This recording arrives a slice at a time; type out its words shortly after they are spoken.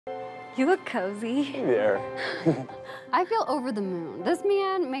You look cozy. There. I feel over the moon. This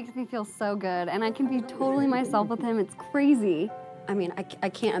man makes me feel so good, and I can be totally myself with him. It's crazy. I mean, I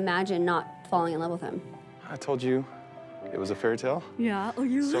can't imagine not falling in love with him. I told you it was a fairy tale. Yeah, oh,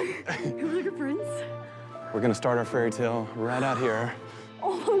 you look like a prince. We're gonna start our fairy tale right out here.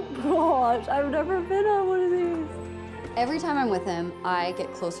 Oh my gosh, I've never been on one of these. Every time I'm with him, I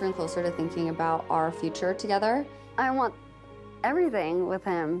get closer and closer to thinking about our future together. I want everything with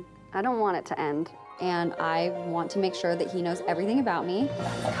him. I don't want it to end. And I want to make sure that he knows everything about me.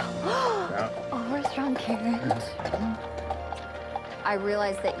 Oh, we're strong carrots. I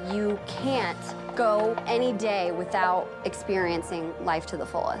realized that you can't go any day without experiencing life to the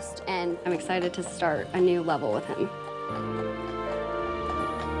fullest. And I'm excited to start a new level with him.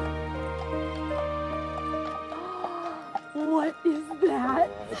 What is that?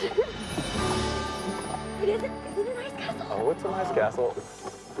 Is it a nice castle? Oh, it's a nice castle.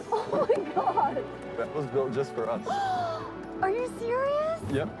 Oh my God. That was built just for us. Are you serious?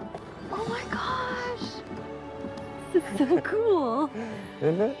 Yep. Oh my gosh. This is so cool.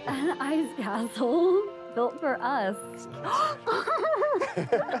 Isn't it? An ice castle built for us.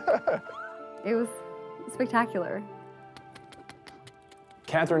 It was spectacular.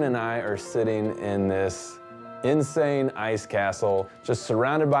 Catherine and I are sitting in this insane ice castle, just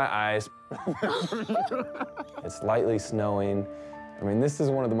surrounded by ice. It's lightly snowing. I mean, this is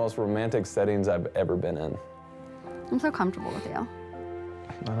one of the most romantic settings I've ever been in. I'm so comfortable with you.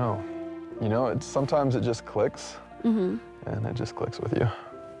 I know. You know, sometimes it just clicks. Mm-hmm. And it just clicks with you.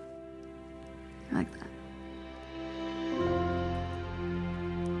 I like that.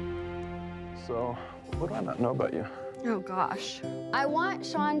 So, what do I not know about you? Oh gosh. I want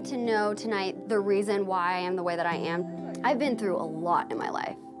Sean to know tonight the reason why I am the way that I am. I've been through a lot in my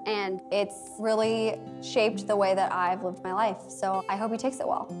life, and it's really shaped the way that I've lived my life, so I hope he takes it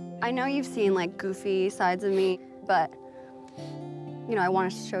well. I know you've seen like goofy sides of me, but you know, I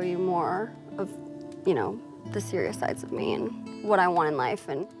want to show you more of, you know, the serious sides of me and what I want in life.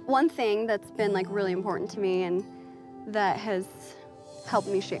 And one thing that's been like really important to me and that has helped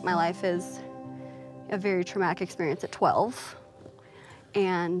me shape my life is a very traumatic experience at 12.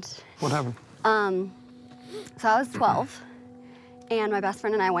 And What happened? so I was 12, and my best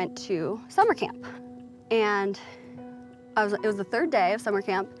friend and I went to summer camp. And it was the third day of summer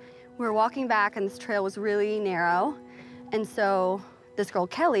camp. We were walking back, and this trail was really narrow. And so this girl,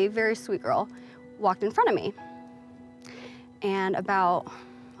 Kelly, very sweet girl, walked in front of me. And about,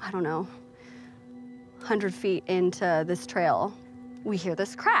 I don't know, 100 feet into this trail, we hear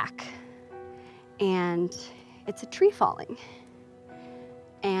this crack. And it's a tree falling.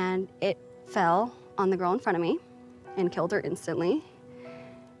 And it fell on the girl in front of me and killed her instantly.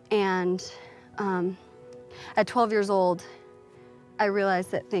 And at 12 years old, I realized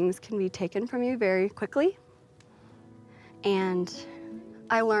that things can be taken from you very quickly. And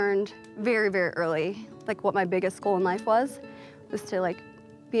I learned very, very early, like what my biggest goal in life was to like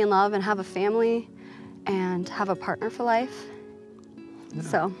be in love and have a family and have a partner for life. Yeah.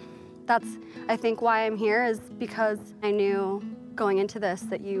 So that's, I think, why I'm here, is because I knew going into this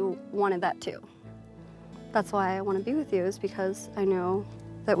that you wanted that too. That's why I want to be with you, is because I know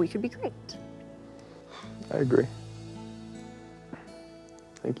that we could be great. I agree.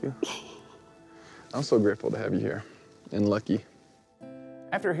 Thank you. I'm so grateful to have you here, and lucky.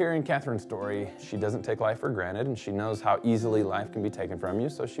 After hearing Catherine's story, she doesn't take life for granted, and she knows how easily life can be taken from you,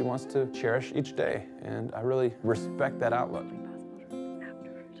 so she wants to cherish each day, and I really respect that outlook.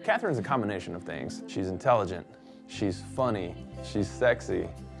 Catherine's a combination of things. She's intelligent, she's funny, she's sexy,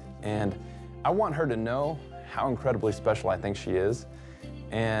 and I want her to know how incredibly special I think she is,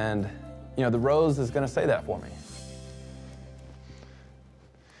 and you know, the rose is gonna say that for me.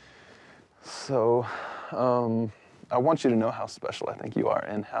 So, I want you to know how special I think you are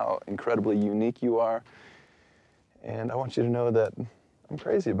and how incredibly unique you are. And I want you to know that I'm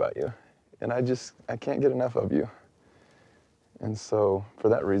crazy about you. And I can't get enough of you. And so, for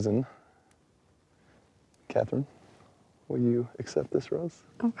that reason, Catherine, will you accept this rose?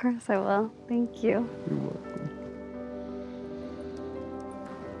 Of course I will. Thank you. You're welcome.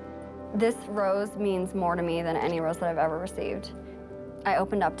 This rose means more to me than any rose that I've ever received. I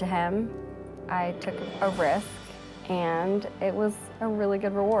opened up to him. I took a risk, and it was a really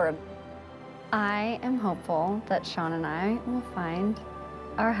good reward. I am hopeful that Sean and I will find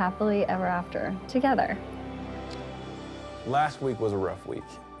our happily ever after together. Last week was a rough week.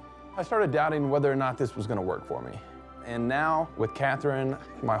 I started doubting whether or not this was gonna work for me. And now, with Catherine,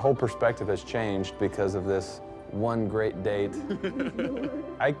 my whole perspective has changed because of this one great date.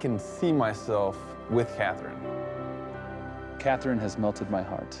 I can see myself with Catherine. Catherine has melted my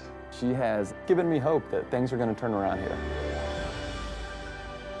heart. She has given me hope that things are going to turn around here.